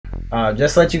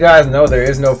Just to let you guys know, there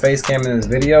is no face cam in this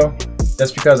video,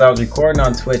 just because I was recording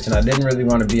on Twitch and I didn't really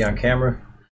want to be on camera.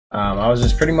 I was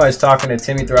just pretty much talking to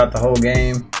Timmy throughout the whole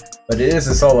game, but it is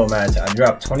a solo match. I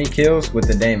dropped 20 kills with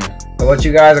the Damon. So what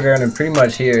you guys are going to pretty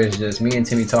much hear is just me and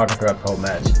Timmy talking throughout the whole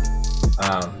match.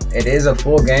 It is a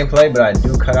full gameplay, but I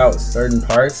do cut out certain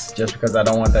parts just because I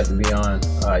don't want that to be on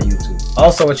YouTube.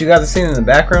 Also, what you guys are seeing in the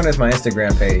background is my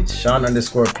Instagram page,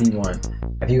 ynr-shawn_p1.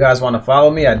 If you guys want to follow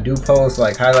me, I do post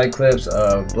like highlight clips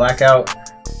of Blackout,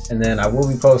 and then I will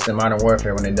be posting Modern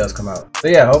Warfare when it does come out. So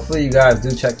yeah, hopefully you guys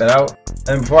do check that out.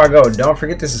 And before I go, don't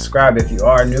forget to subscribe if you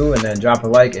are new, and then drop a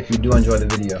like if you do enjoy the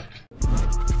video.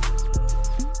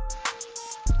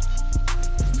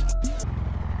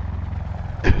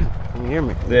 Can you hear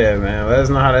me? Yeah, man. Let us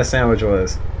know how that sandwich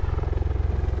was.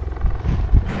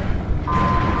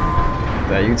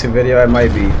 That YouTube video, it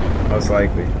might be, most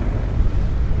likely.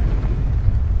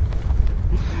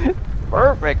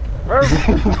 Perfect. Perfect.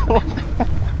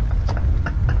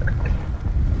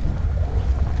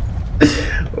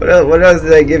 What else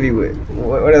did they give you with?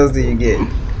 What else did you get?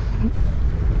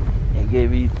 They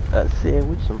gave me a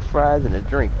sandwich, some fries, and a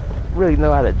drink. Really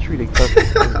know how to treat a customer.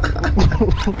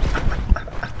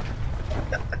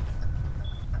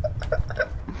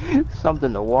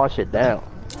 Something to wash it down.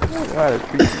 Know how to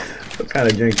treat it. What kind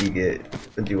of drink you get?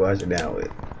 What you wash it down with?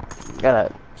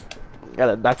 Got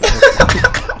a Dr.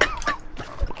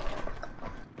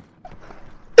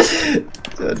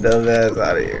 So dumb ass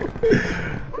out of here.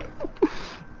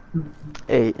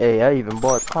 Hey, I even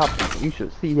bought popcorn. You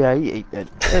should see how he ate that.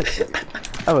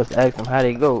 I was asking him how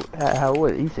they go. How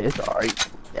was it? He said it's alright.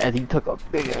 As he took a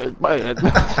big ass bite.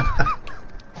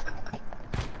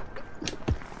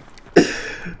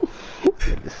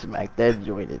 Smacked that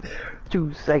joint in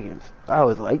 2 seconds. I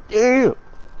was like, damn.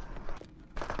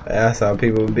 That's how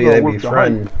people be. They be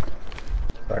fronting,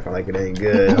 talking like it ain't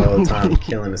good all the time,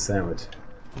 killing the sandwich.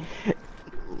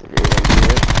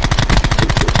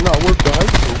 No, worth the high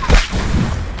school.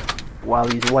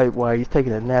 While he's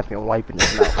taking a nap and wiping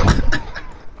his mouth.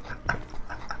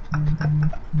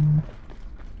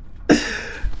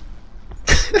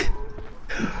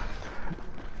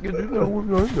 You know what we're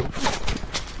gonna do.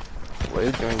 Well,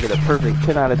 he's gonna get a perfect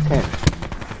 10 out of 10.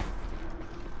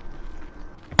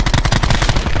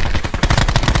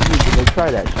 You need to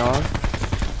try that, Sean.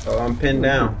 Oh, I'm pinned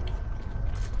down.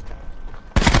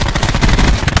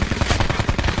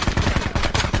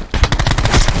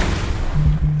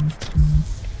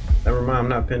 Never mind, I'm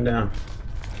not pinned down.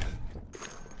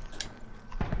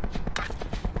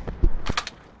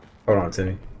 Hold on,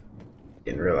 Timmy.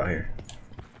 Getting real out here.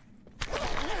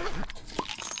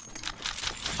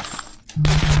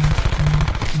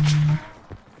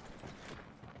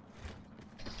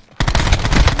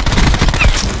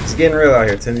 It's getting real out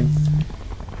here, Timmy.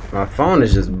 My phone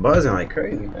is just buzzing like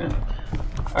crazy, man.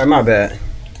 Alright, my bad.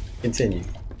 Continue.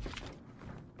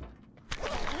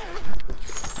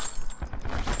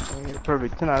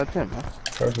 Perfect 10 out of 10, man.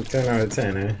 Perfect 10 out of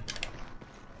 10, eh?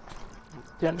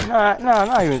 10, nah,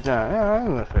 not even 10. Yeah,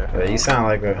 not fair. Yeah, you sound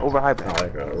like a overhyped.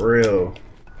 Like a real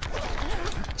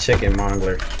chicken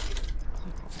mongler.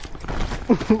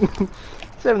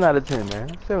 7 out of 10,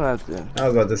 man. 7 out of 10. I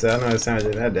was about to say, I know it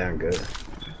sounded that damn good.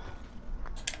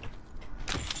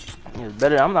 It's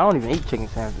better. I don't even eat chicken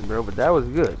sandwiches, bro, but that was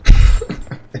good.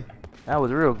 That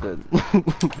was real good.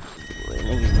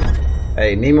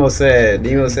 Hey, Nemo said,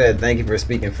 thank you for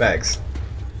speaking facts.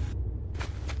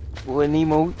 Well,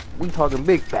 Nemo, we talking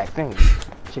big facts, ain't we?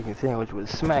 Chicken sandwich was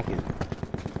smacking.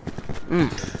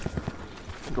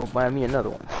 Go buy me another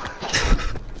one.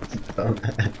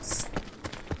 Dumbass.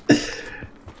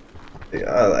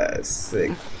 Y'all ass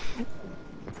sick.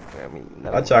 I mean,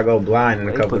 I'll try to go blind in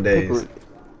a couple days.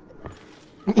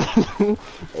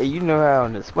 Hey, you know how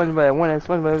on the SpongeBob, one of the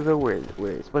SpongeBob episode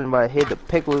where SpongeBob hid the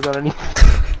pickles underneath,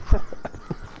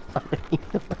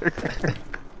 underneath the burger.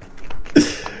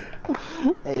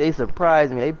 Hey, they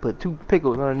surprised me. They put 2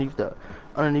 pickles underneath the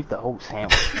whole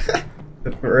sandwich.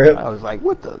 For real? I was like,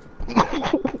 what the?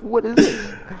 What is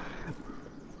this?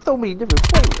 So many different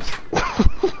flavors.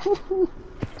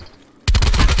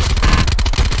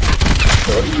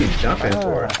 So what are you jumping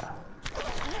for?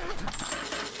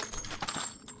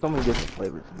 So many different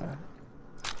flavors, man.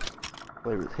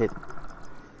 Flavors hidden.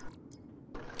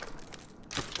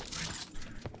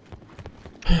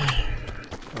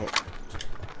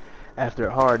 After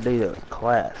a hard day of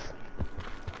class.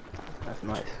 That's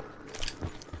nice.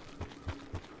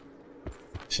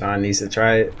 Sean needs to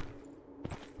try it.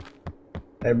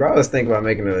 Hey bro, I was thinking about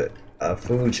making a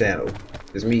food channel.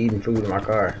 Just me eating food in my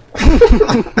car.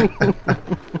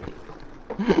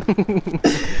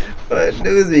 But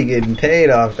dudes be getting paid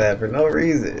off that for no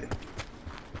reason.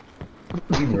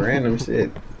 Eating random shit.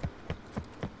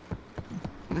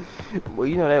 Well,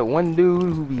 you know that one dude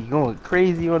who be going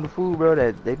crazy on the food, bro,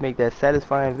 that they make that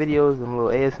satisfying videos, them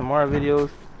little ASMR videos.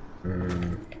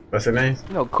 What's her name?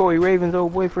 You know Corey Raven's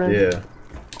old boyfriend? Yeah.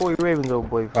 Corey Raven's old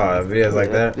boyfriend. Oh, videos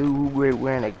like that? Dude who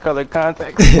wearing that color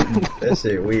contacts. That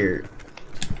shit weird.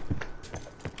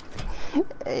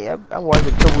 Hey, I watched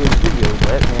a couple of his videos, but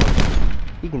that man,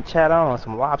 he can chat on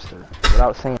some lobster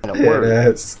without saying a word.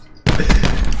 That's...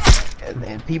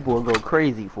 And people will go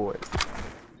crazy for it.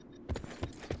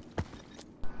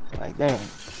 Like, damn,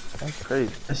 that's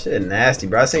crazy. That shit nasty,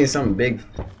 bro. I seen some big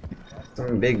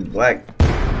black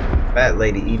fat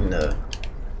lady eating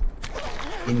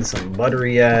some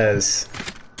buttery ass.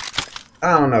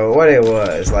 I don't know what it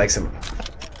was, like some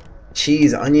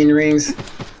cheese onion rings.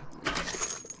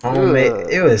 Homemade. Ugh.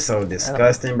 It was so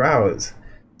disgusting, bro. I was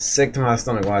sick to my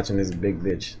stomach watching this big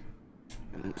bitch.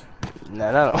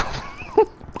 Nah,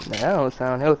 that don't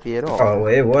sound healthy at all. Oh,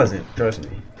 well, it wasn't. Trust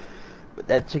me. But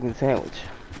that chicken sandwich,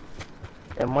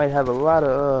 it might have a lot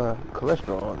of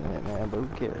cholesterol in it, man. But who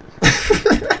cares?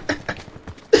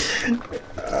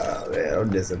 Oh man, I'm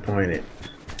disappointed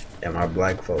at my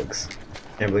black folks.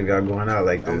 Can't believe y'all going out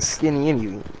like I'm this. skinny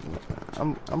anyway.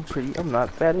 I'm not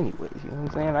fat anyways. You know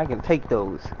what I'm saying? I can take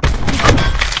those.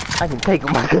 I can take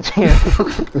them like a champ.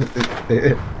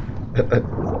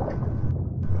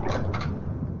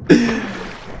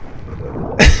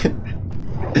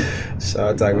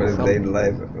 Shawn talking about his daily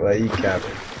life. Why you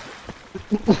capping?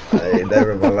 I ain't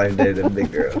never in my life dated a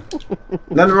big girl.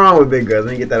 Nothing wrong with big girls.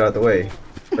 Let me get that out the way.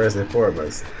 First and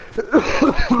foremost.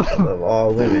 I love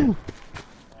all women.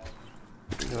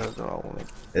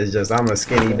 It's just I'm a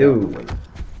skinny dude.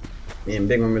 Me and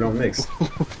big women don't mix.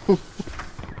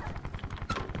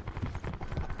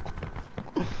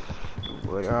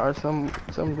 But there are some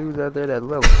dudes out there that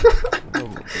love it.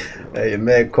 Hey,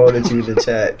 man quoted you in the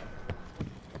chat.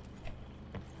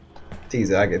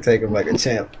 Teaser, I can take him like a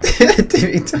champ.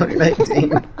 TV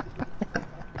 2019.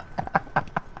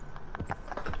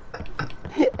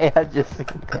 Hey, I just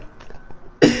seen that.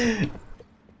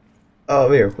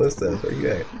 Oh, here, footsteps. Where you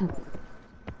at?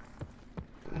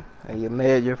 Hey, you're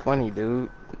mad, you're funny, dude.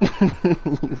 You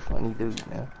funny dude,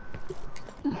 man.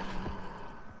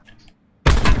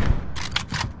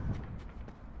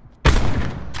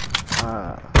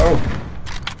 Oh.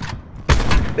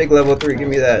 Big level 3, give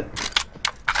me that.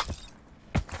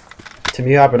 Tim,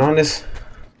 you hopping on this?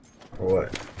 Or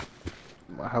what?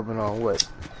 Hopping on what?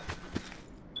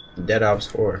 Dead Ops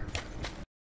 4.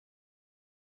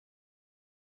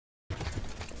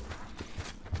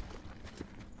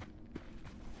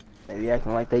 They be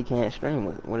acting like they can't stream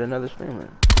with another streamer.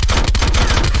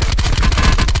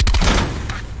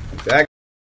 Exactly.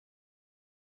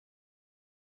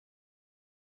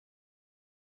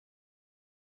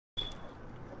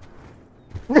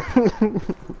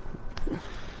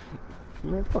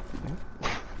 Man, fuck you, man.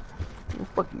 Man,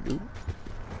 fuck you, dude.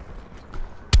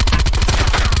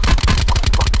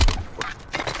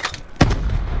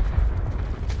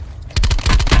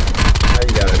 Now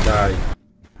you gotta die.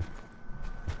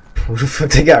 Who the fuck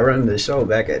they got running the show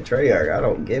back at Treyarch? I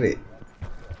don't get it.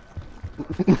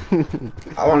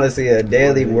 I want to see a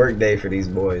daily work day for these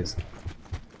boys.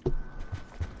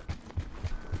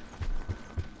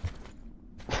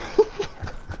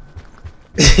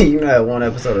 You know that one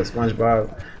episode of SpongeBob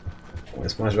when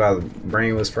SpongeBob's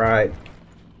brain was fried?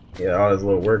 Yeah, all his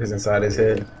little workers inside his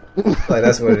head. Like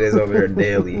that's what it is over there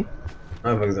daily.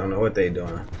 Motherfuckers don't know what they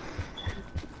doing.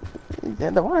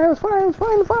 Yeah, the files.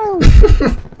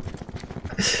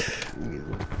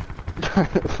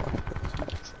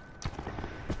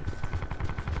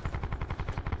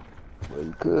 Well,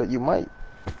 you could, you might.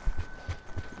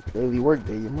 Daily work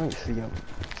day, you might see him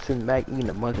sitting back eating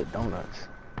a bunch of donuts.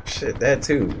 Shit, that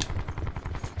too.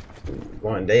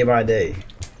 Going day by day.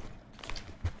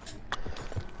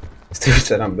 Stu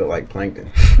said I'm built like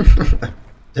plankton.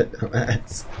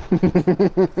 Dumbass.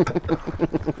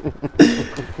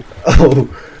 Oh.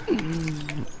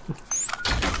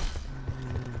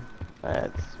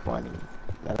 That's funny.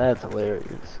 Now that's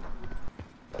hilarious.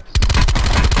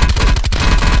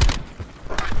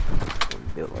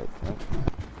 Built like plankton.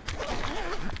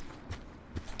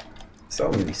 So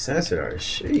many sensors.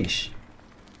 Sheesh.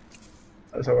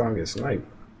 Let's hope I don't get sniped.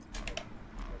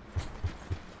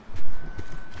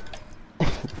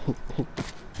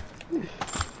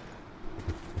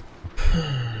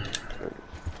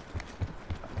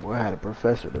 Boy, I had a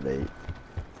professor today.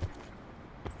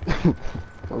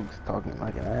 Folks talking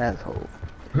like an asshole.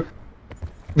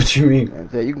 What you mean? And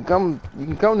said, you can come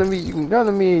to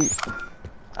me.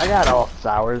 I got office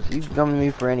hours. You can come to me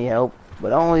for any help,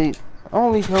 but only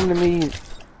come to me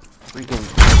freaking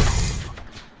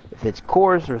if it's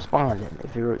course responding.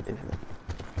 If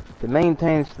it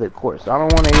maintains to the course. I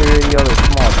don't want to hear any other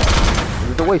small talk.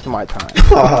 It's a waste of my time.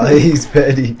 Oh, he's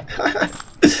petty.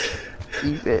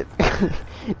 He said,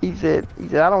 he said,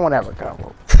 I don't want to have a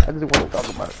convo. I just want to talk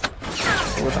about it.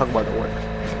 I want to talk about the work.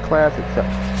 Class itself.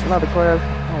 Another class,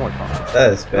 I don't want to talk about it.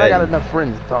 That's petty. I got enough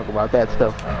friends to talk about that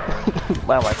stuff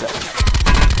by myself.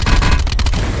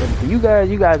 And you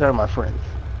guys are my friends.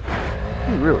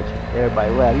 Be real with you.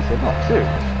 Everybody laughed. He said, no, I'm serious.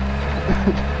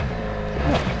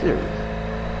 No, I'm serious.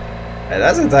 Hey,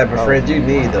 that's the type of friend you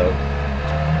need, though.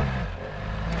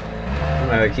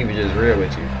 Somebody that keep it just real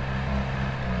with you.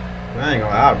 I ain't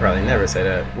gonna lie, I'll probably never say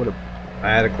that. What a I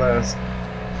had a class.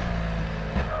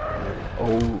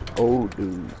 old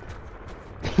dude.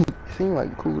 Seemed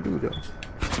like a cool dude though.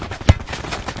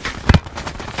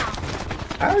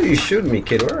 How are you shooting me,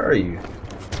 kid? Where are you?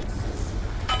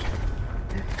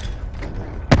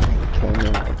 Came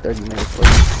in like 30 minutes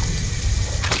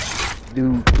late.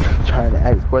 Dude trying to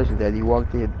ask questions as he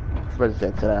walked in. First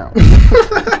said, sit down.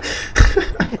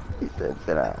 He said,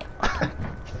 sit down.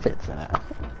 He said, sit down.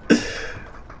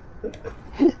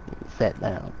 He sat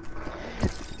down.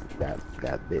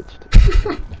 Got bitched.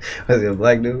 Was he a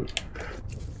black dude?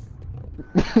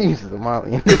 He's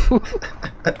Somalian.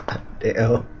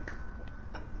 Damn.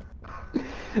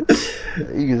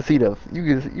 You can see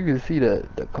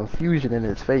the confusion in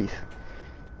his face.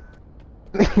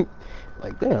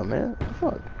 Like, damn, man,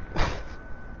 fuck.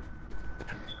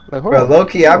 Like, Bro, low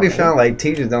key, I be feeling like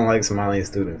teachers don't like Somalian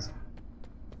students.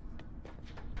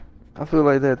 I feel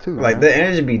like that too. Like, man. the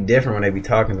energy be different when they be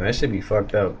talking. That shit be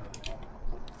fucked up.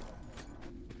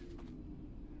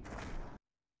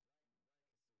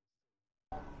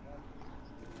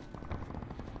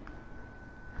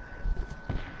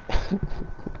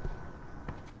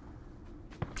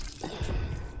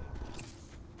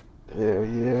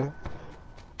 Yeah.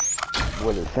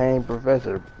 With the same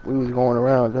professor, we was going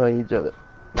around telling each other,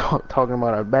 talking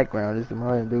about our background. This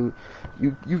Somalian dude,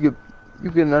 you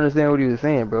couldn't understand what he was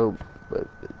saying, bro. But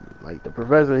like the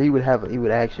professor, he would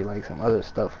actually like some other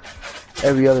stuff.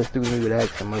 Every other student, he would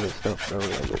ask some other stuff, bro.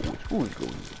 Like, what school you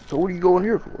going? So what are you going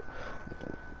here for?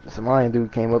 The Somalian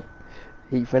dude came up,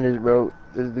 he finished, bro.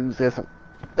 This dude said something.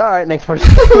 All right, next person.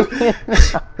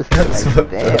 That's like,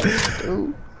 damn,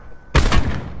 dude.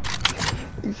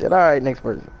 He said, all right, next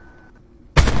person.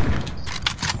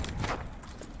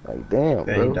 Like, damn,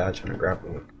 Dang, bro. he died trying to grapple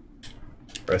with.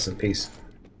 Rest in peace.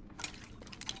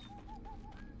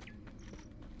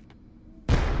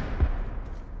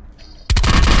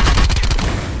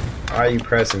 Why are you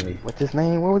pressing me? What's his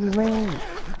name? What was his name?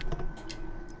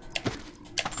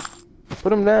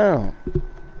 Put him down.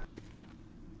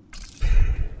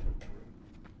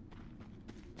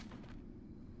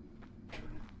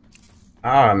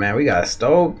 Oh man, we got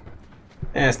Stoke.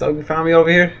 Man, Stoke, you found me over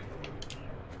here?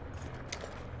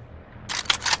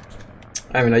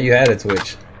 I didn't even know you had a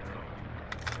Twitch.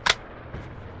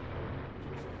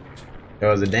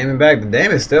 Yo, is the Damon back? The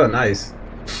Damon's still nice.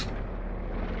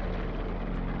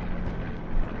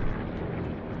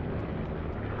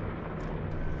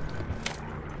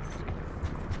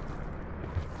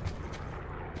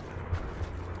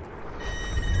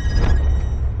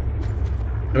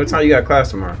 What time you got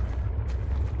class tomorrow?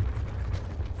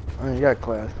 I ain't got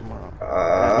class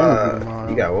tomorrow.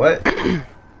 You got what?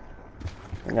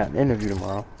 I got an interview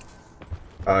tomorrow.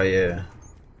 Oh yeah.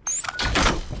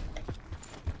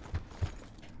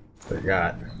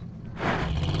 Forgot.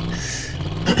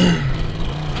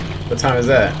 What time is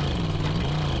that?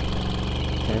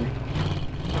 10.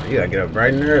 Oh, you gotta get up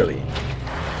bright and early.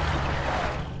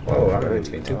 Whoa, I'm in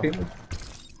between two people.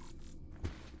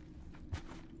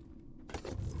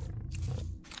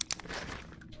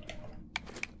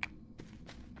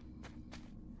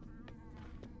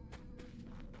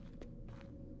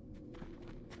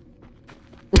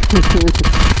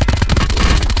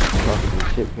 Talking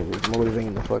shit because it's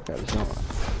motivating the fuck out of Sean.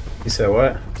 You said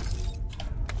what?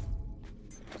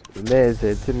 The man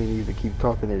said Timmy needs to keep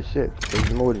talking his shit because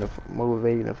it's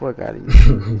motivating the fuck out of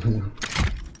you.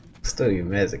 Still, you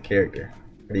mad as a character.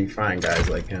 Where do you find guys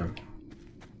like him?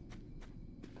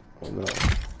 Oh no.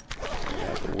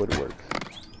 That's the woodworks.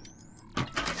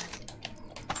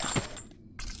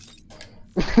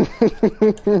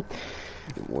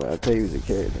 Well, I tell you the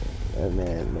character. That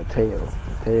man, Mateo.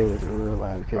 Mateo is a real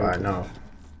life character. Oh, I know.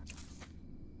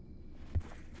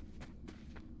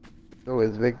 So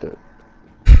is Victor.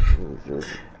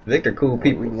 Victor, cool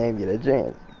people. Rename you to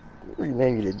Jans.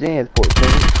 Rename you to Jansport.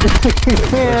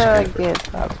 Yeah, I can't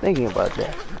stop thinking about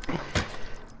that.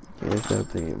 Yeah, stop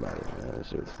thinking about it, man. That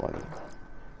shit was funny.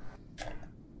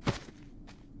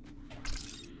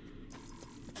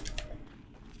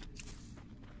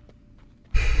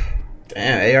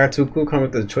 Damn, AR too cool coming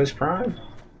with the Twitch Prime.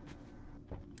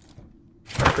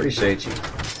 I appreciate you.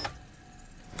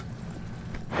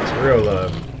 It's real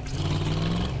love.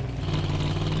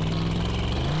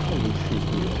 Let me see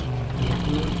here.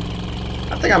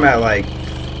 I think I'm at like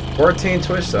 14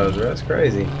 Twitch subs, bro. That's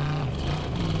crazy.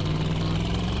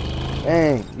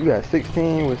 Dang, you got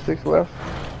 16 with 6 left?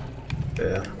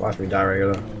 Yeah, watch me die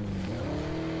regular.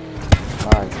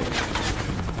 Fine.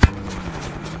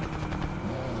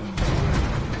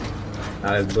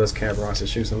 Now this Bliss camper wants to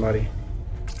shoot somebody.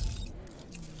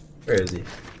 Where is he?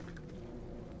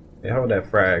 Hey, hold that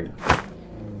frag.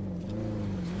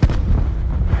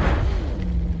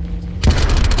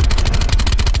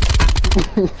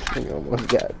 He almost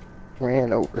got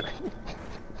ran over.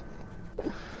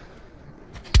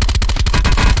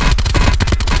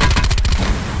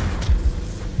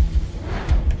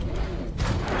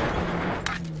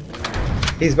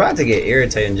 He's about to get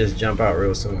irritated and just jump out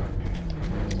real soon.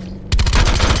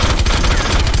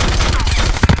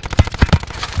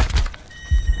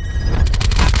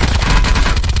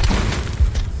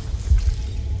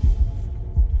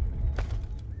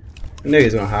 I knew he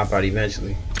was gonna hop out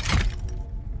eventually.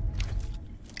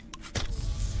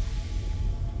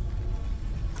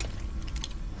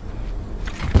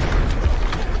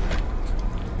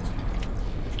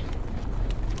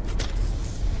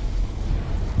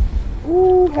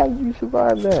 Ooh, how did you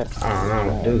survive that? I don't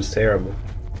know, dude's terrible.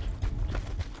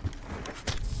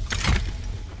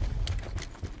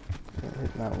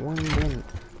 Hit not one gun.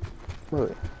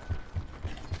 Look.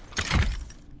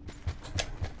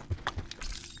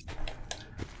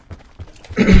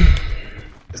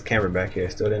 This camera back here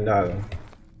still didn't die though.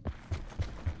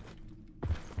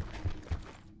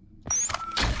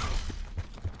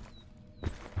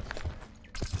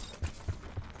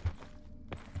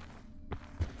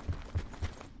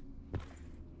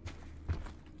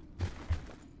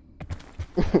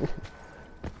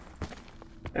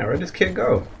 Man, where'd this kid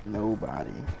go?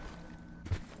 Nobody.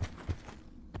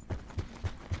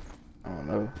 I don't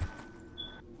know.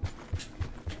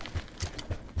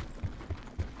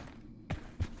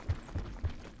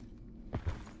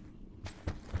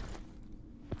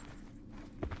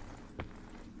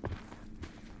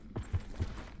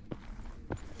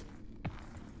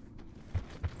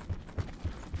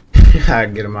 I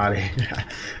get him out of here.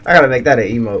 I gotta make that an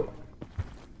emote.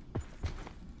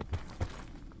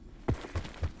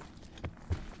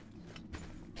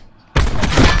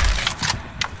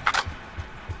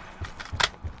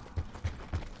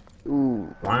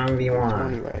 Ooh.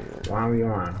 1v1. Right here.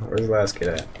 1v1. Where's the last kid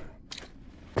at?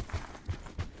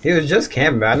 He was just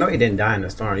camping, but I know he didn't die in the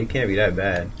storm. He can't be that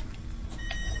bad.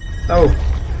 Oh.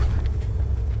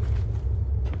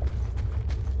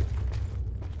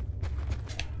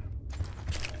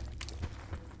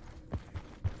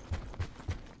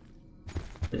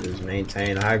 Just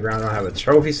maintain high ground. I don't have a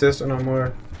trophy system no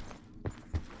more.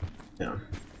 Yeah.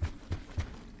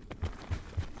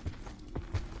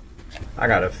 I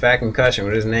got a fat concussion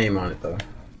with his name on it though.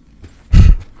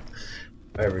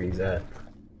 Wherever he's at.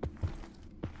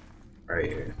 Right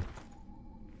here.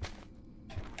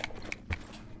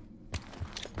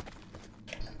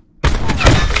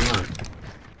 Come on.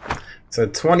 It's a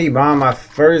 20 bomb, my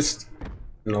first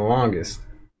and the longest.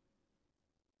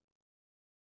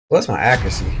 What's my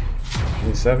accuracy?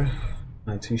 27?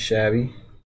 Not too shabby.